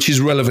 which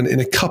is relevant in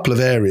a couple of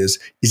areas,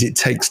 is it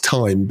takes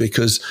time,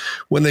 because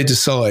when they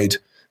decide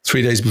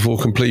 3 days before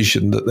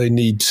completion that they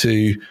need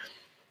to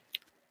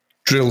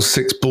drill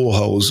 6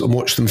 boreholes and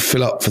watch them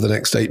fill up for the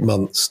next 8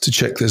 months to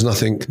check there's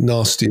nothing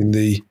nasty in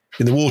the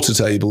in the water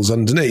tables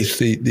underneath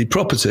the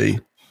property,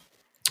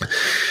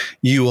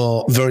 you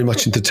are very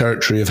much into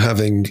territory of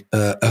having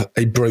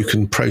a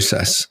broken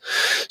process.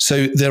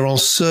 So there are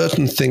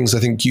certain things I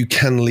think you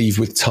can leave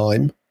with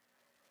time,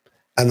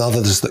 and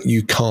others that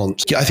you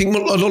can't. I think a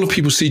lot of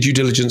people see due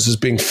diligence as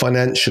being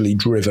financially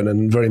driven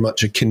and very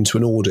much akin to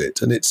an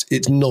audit, and it's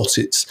not.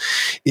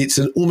 It's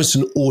almost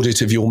an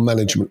audit of your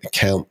management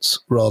accounts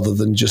rather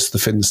than just the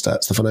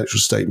FinStats, the financial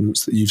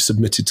statements that you've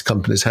submitted to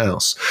Companies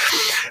House,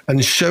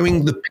 and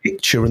showing the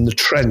picture and the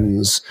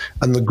trends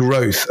and the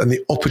growth and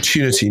the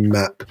opportunity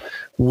map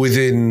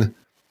within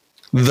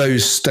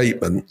those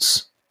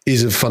statements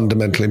is of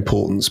fundamental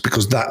importance,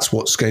 because that's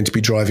what's going to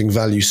be driving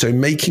value. So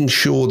making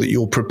sure that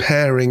you're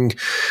preparing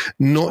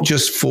not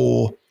just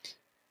for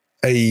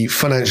a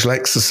financial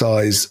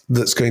exercise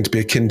that's going to be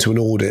akin to an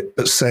audit,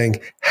 but saying,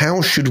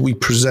 how should we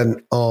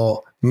present our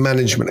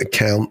management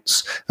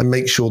accounts and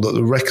make sure that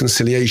the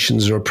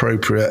reconciliations are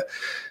appropriate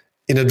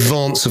in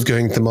advance of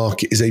going to the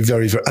market is a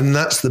very, very, and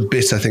that's the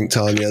bit I think,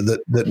 Tanya,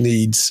 that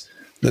needs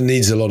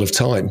a lot of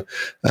time.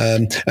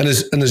 And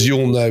as you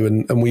all know,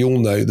 and we all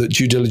know, that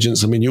due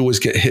diligence, I mean, you always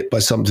get hit by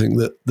something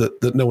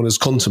that no one has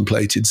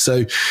contemplated.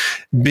 So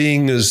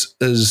being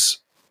as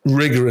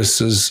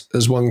rigorous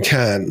as one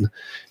can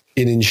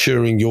in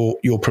ensuring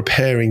you're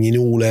preparing in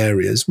all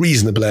areas,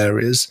 reasonable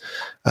areas,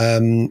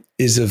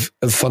 is of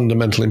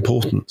fundamental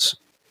importance.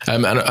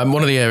 And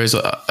one of the areas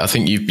I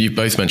think you've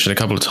both mentioned a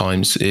couple of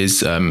times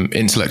is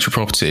intellectual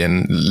property.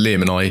 And Liam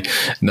and I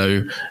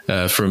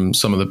know from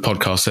some of the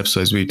podcast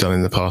episodes we've done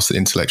in the past that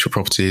intellectual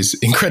property is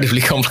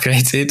incredibly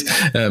complicated,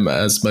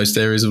 as most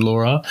areas of law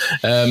are.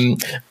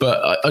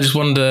 But I just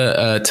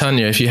wonder,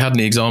 Tanya, if you had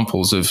any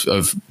examples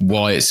of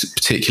why it's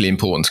particularly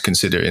important to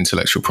consider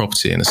intellectual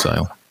property in a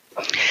sale.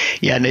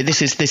 Yeah, no,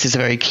 this is a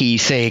very key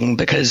thing,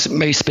 because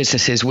most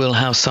businesses will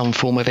have some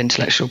form of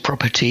intellectual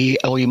property,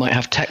 or you might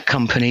have tech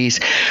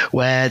companies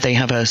where they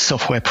have a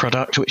software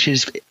product which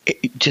is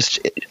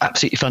just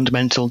absolutely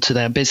fundamental to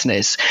their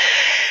business.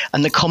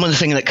 And the common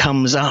thing that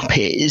comes up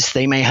is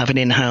they may have an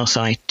in-house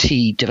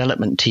IT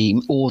development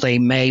team, or they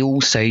may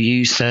also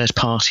use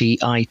third-party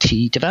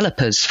IT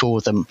developers for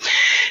them.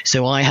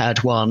 So I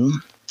had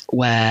one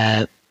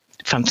where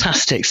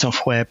fantastic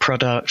software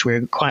product.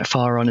 We're quite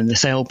far on in the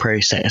sale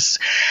process,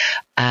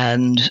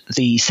 and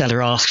the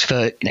seller asked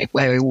for,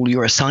 where are all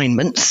your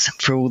assignments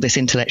for all this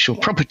intellectual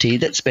property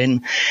that's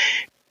been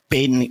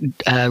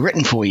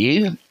written for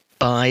you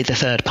by the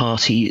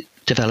third-party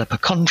developer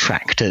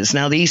contractors.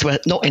 Now, these were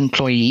not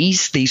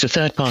employees; these were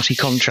third-party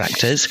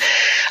contractors.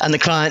 And the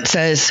client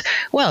says,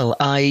 "Well,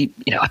 I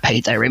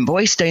paid their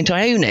invoice. Don't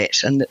I own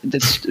it?" And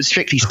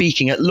strictly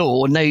speaking, at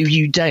law, no,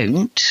 you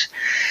don't.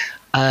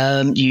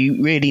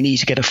 You really need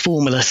to get a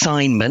formal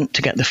assignment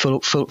to get the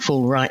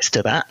full rights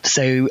to that.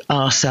 So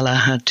our seller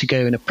had to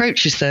go and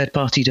approach his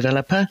third-party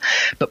developer.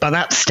 But by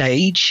that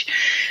stage,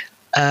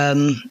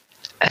 the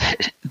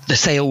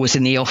sale was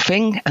in the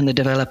offing, and the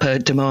developer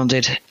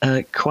demanded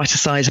quite a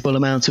sizable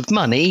amount of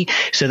money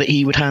so that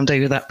he would hand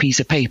over that piece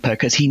of paper,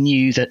 because he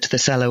knew that the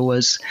seller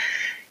was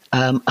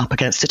up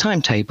against a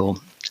timetable.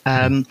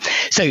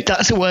 So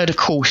that's a word of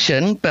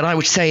caution, but I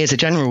would say as a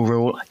general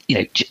rule,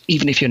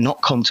 even if you're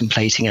not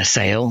contemplating a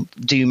sale,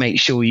 do make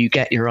sure you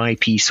get your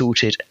IP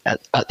sorted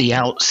at the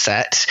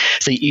outset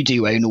so that you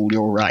do own all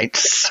your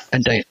rights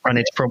and don't run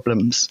into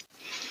problems.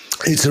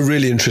 It's a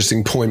really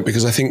interesting point,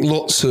 because I think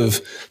lots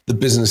of the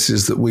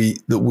businesses that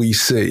we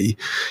see,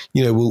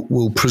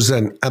 will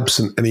present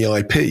absent any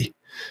IP,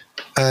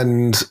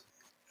 and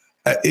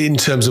in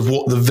terms of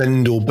what the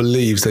vendor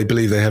believes, they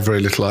believe they have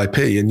very little IP,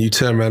 and you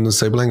turn around and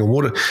say, well, hang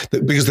on,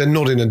 because they're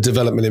not in a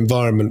development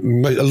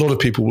environment, a lot of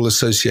people will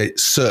associate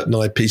certain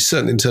IP,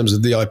 certain in terms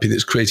of the IP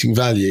that's creating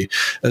value,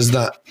 as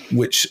that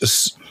which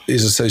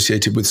is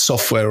associated with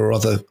software or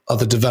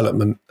other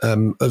development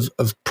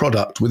of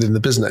product within the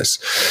business.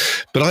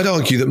 But I'd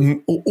argue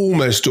that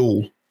almost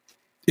all,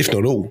 if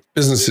not all,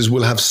 businesses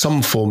will have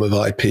some form of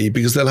IP,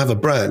 because they'll have a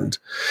brand,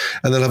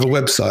 and they'll have a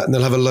website, and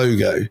they'll have a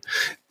logo.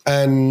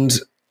 And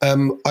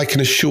I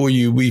can assure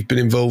you we've been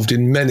involved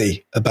in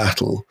many a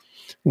battle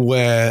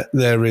where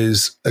there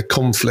is a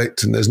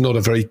conflict, and there's not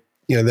a very,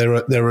 there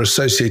are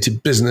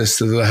associated business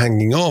that are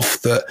hanging off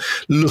that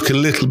look a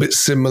little bit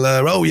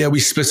similar. Oh yeah,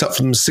 we split up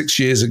from them 6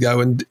 years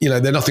ago, and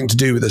they're nothing to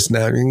do with us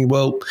now. And,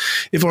 well,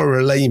 if I were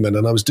a layman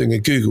and I was doing a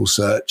Google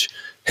search,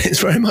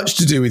 it's very much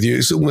to do with you.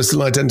 It's almost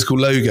an identical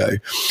logo.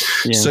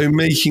 Yeah. So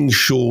making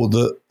sure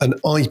that an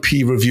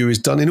IP review is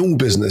done in all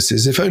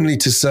businesses, if only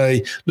to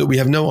say, look, we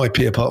have no IP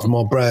apart from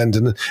our brand.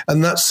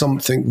 And that's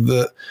something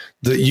that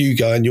you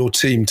guys and your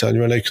team,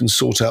 Tanya, I know, can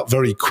sort out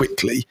very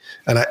quickly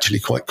and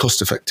actually quite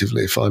cost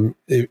effectively, if I'm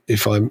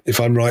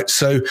right.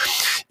 So,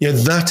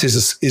 that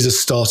is a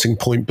starting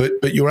point.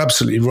 But you're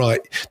absolutely right.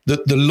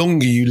 The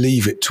longer you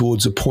leave it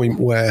towards a point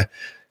where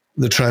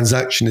the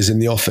transaction is in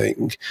the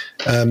offing,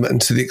 and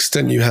to the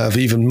extent you have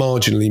even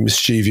marginally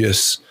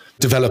mischievous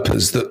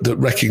developers that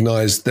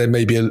recognise there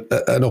may be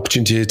an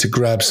opportunity here to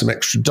grab some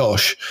extra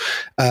dosh,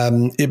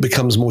 it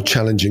becomes more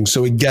challenging.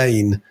 So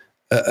again,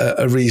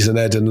 a reason,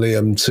 Ed and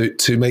Liam,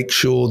 to make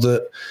sure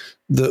that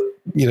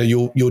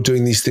you're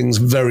doing these things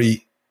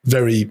very,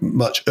 very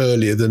much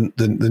earlier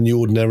than you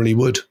ordinarily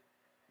would.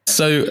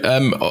 So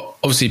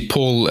obviously,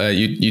 Paul,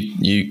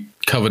 you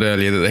covered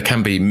earlier that there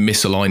can be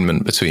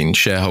misalignment between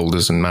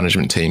shareholders and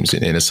management teams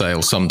in a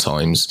sale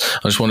sometimes.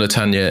 I just wonder,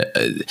 Tanya,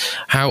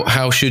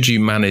 how should you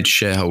manage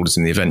shareholders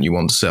in the event you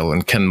want to sell?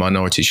 And can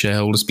minority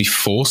shareholders be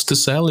forced to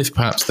sell if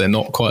perhaps they're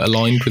not quite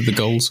aligned with the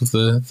goals of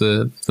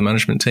the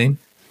management team?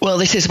 Well,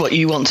 this is what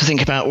you want to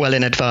think about well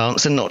in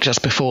advance and not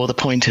just before the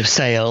point of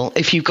sale.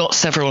 If you've got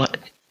several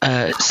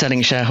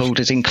selling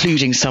shareholders,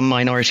 including some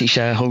minority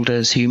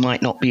shareholders who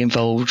might not be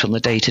involved on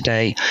the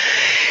day-to-day,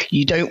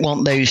 you don't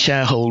want those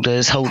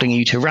shareholders holding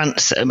you to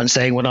ransom and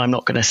saying, well, I'm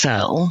not going to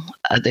sell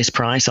at this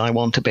price. I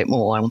want a bit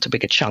more. I want a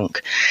bigger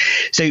chunk.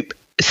 So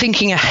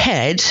thinking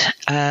ahead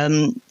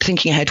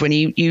when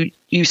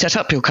you set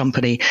up your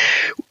company,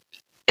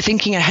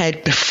 thinking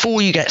ahead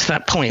before you get to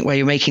that point where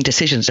you're making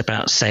decisions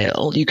about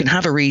sale, you can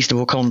have a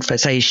reasonable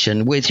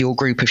conversation with your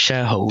group of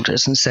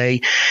shareholders and say,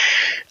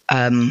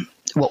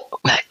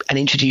 and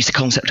introduce a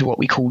concept of what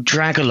we call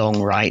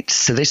drag-along rights.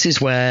 So this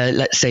is where,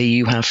 let's say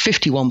you have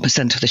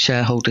 51% of the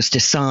shareholders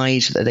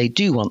decide that they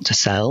do want to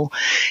sell.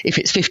 If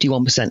it's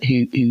 51%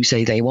 who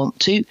say they want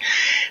to,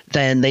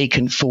 then they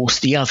can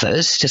force the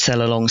others to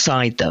sell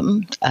alongside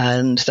them.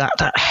 And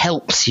that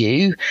helps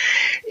you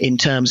in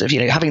terms of,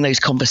 having those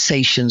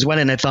conversations well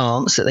in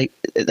advance that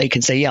they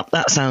can say, yeah,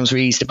 that sounds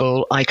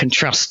reasonable. I can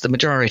trust the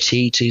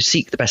majority to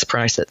seek the best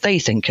price that they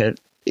think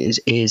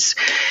is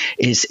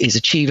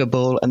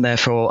achievable, and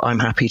therefore I'm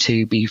happy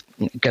to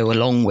go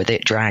along with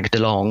it, dragged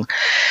along.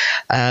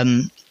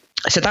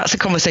 So that's a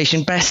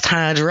conversation best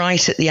had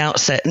right at the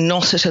outset,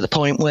 not at the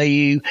point where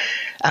you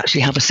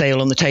actually have a sale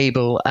on the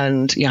table.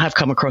 And have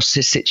come across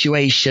this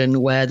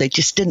situation where they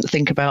just didn't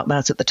think about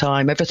that at the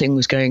time. Everything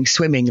was going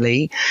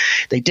swimmingly.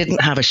 They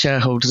didn't have a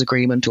shareholders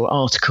agreement or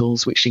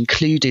articles which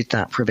included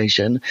that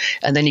provision.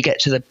 And then you get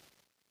to the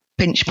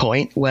pinch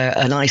point where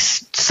a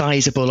nice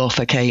sizable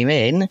offer came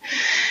in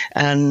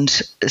and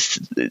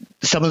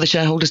some of the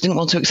shareholders didn't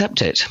want to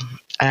accept it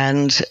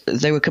and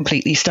they were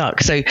completely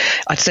stuck. So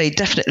I'd say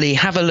definitely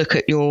have a look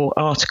at your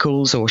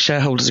articles or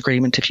shareholders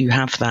agreement if you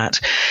have that,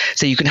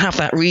 so you can have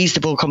that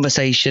reasonable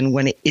conversation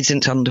when it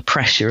isn't under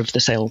pressure of the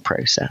sale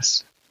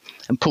process.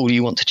 And Paul,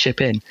 you want to chip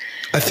in?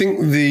 I think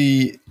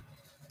the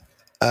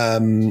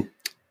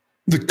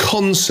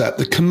concept,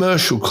 the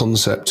commercial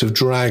concept of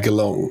drag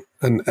along,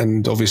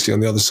 and obviously on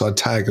the other side,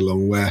 tag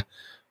along,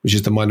 which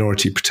is the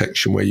minority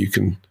protection, where you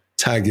can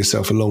tag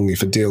yourself along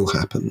if a deal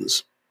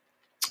happens.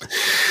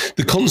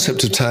 The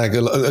concept of drag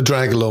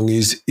along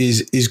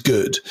is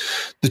good.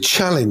 The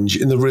challenge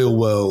in the real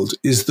world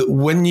is that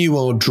when you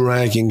are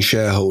dragging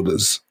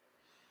shareholders,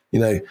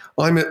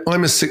 I'm a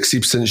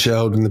 60%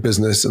 shareholder in the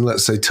business, and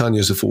let's say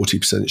Tanya's a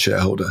 40%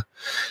 shareholder,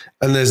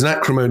 and there's an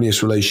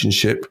acrimonious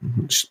relationship,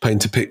 just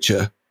paint a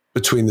picture,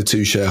 between the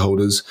two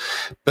shareholders,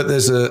 but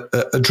there's a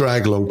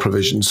drag along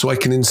provision. So I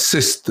can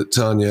insist that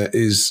Tanya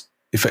is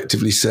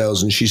effectively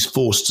sells and she's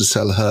forced to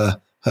sell her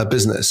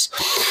business.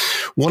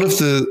 One of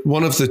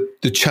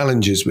the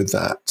challenges with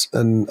that,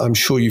 and I'm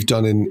sure you've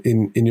done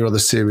in your other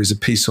series, a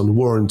piece on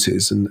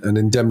warranties and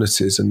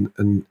indemnities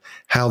and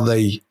how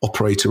they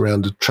operate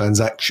around a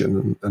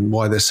transaction and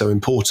why they're so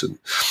important.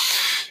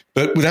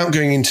 But without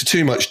going into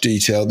too much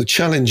detail, the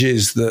challenge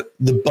is that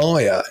the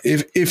buyer,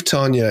 if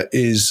Tanya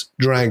is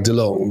dragged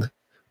along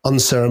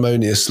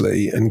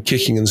unceremoniously and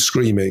kicking and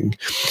screaming,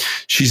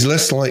 she's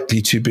less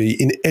likely to be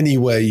in any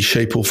way,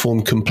 shape or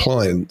form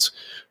compliant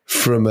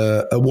from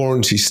a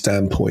warranty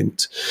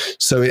standpoint.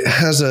 So it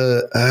has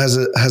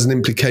an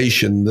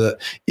implication that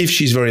if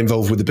she's very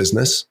involved with the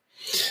business,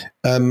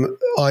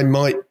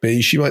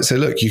 she might say,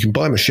 look, you can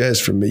buy my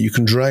shares from me, you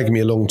can drag me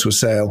along to a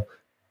sale,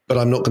 but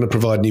I'm not going to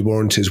provide any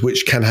warranties,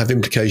 which can have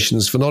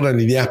implications for not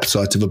only the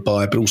appetite of a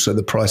buyer, but also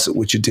the price at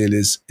which a deal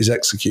is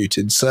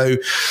executed. So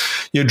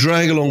your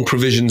drag along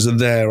provisions are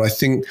there. I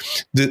think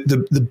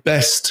the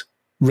best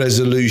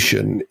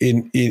resolution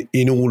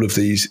in all of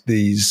these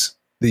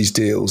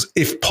deals,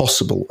 if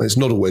possible, it's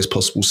not always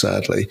possible,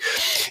 sadly,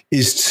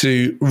 is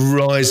to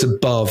rise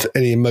above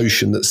any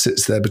emotion that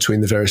sits there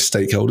between the various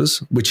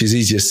stakeholders, which is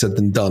easier said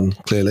than done,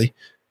 clearly.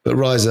 But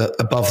rise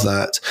above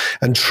that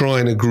and try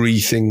and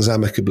agree things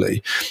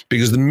amicably.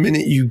 Because the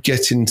minute you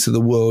get into the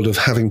world of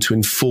having to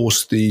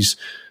enforce these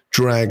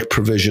drag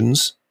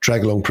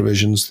along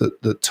provisions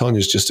that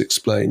Tanya's just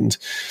explained,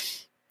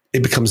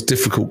 it becomes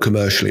difficult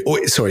commercially.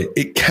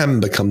 It can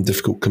become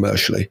difficult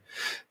commercially.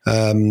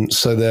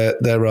 So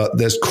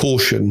there's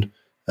caution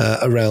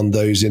around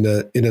those in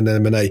an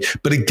M&A.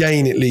 But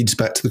again, it leads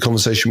back to the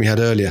conversation we had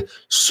earlier.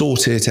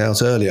 Sort it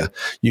out earlier.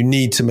 You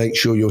need to make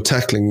sure you're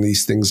tackling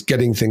these things,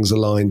 getting things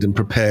aligned and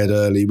prepared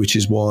early, which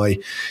is why,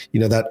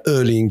 that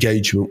early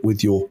engagement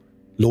with your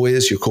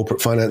lawyers, your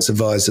corporate finance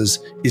advisors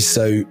is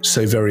so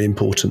very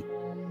important.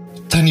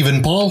 Tanya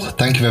and Paul,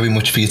 thank you very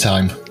much for your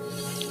time.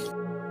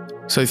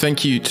 So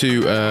thank you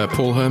to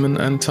Paul Herman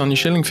and Tanya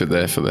Shillingford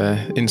there for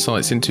their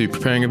insights into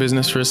preparing a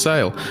business for a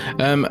sale.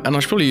 And I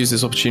should probably use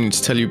this opportunity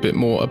to tell you a bit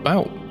more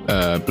about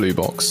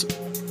Bluebox.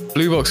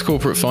 Bluebox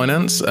Corporate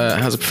Finance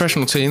has a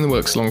professional team that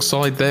works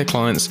alongside their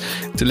clients,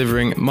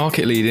 delivering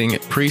market-leading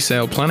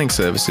pre-sale planning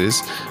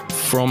services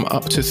from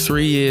up to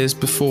 3 years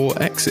before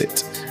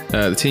exit.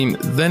 The team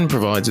then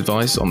provides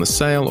advice on the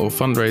sale or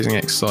fundraising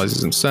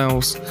exercises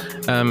themselves,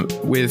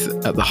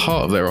 with at the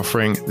heart of their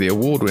offering the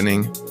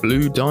award-winning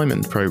Blue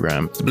Diamond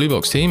program. The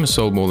Bluebox team has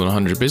sold more than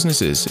 100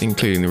 businesses,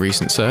 including the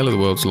recent sale of the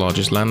world's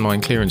largest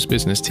landmine clearance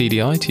business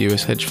TDI to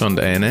US hedge fund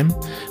A&M,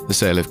 the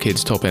sale of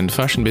kids' top-end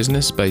fashion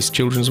business Based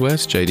Children's Wear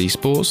to JD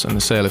Sports, and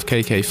the sale of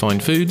KK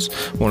Fine Foods,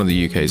 one of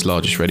the UK's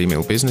largest ready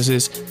meal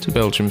businesses, to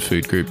Belgian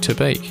food group To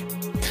Bake.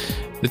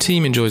 The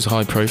team enjoys a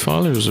high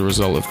profile as a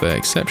result of their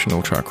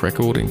exceptional track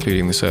record,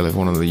 including the sale of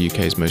one of the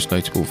UK's most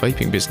notable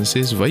vaping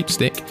businesses,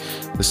 Vapestick,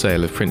 the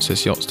sale of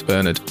Princess Yachts to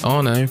Bernard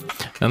Arnault,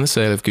 and the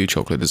sale of Goo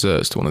Chocolate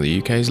Desserts to one of the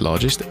UK's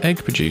largest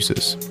egg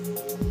producers.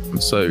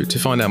 So to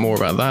find out more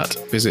about that,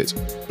 visit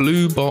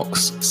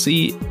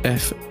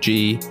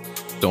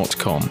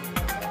blueboxcfg.com.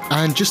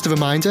 And just a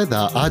reminder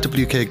that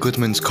RWK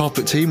Goodman's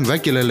corporate team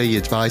regularly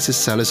advises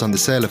sellers on the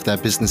sale of their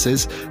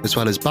businesses, as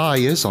well as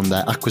buyers on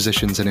their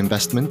acquisitions and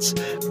investments.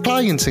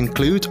 Clients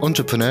include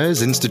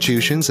entrepreneurs,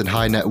 institutions and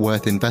high net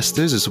worth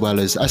investors, as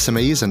well as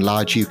SMEs and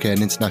large UK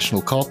and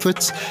international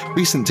corporates.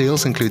 Recent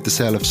deals include the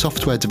sale of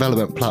software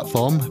development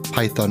platform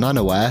Python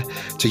Nanoware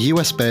to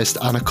US-based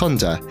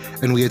Anaconda,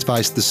 and we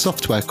advised the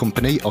software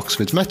company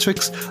Oxford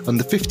Metrics on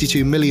the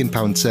 £52 million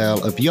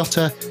sale of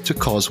Yotta to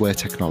Causeway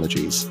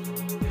Technologies.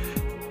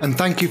 And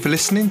thank you for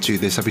listening to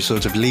this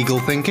episode of Legal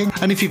Thinking.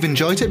 And if you've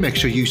enjoyed it, make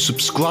sure you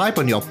subscribe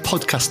on your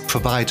podcast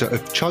provider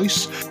of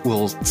choice.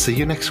 We'll see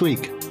you next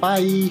week.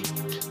 Bye.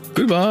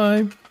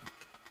 Goodbye.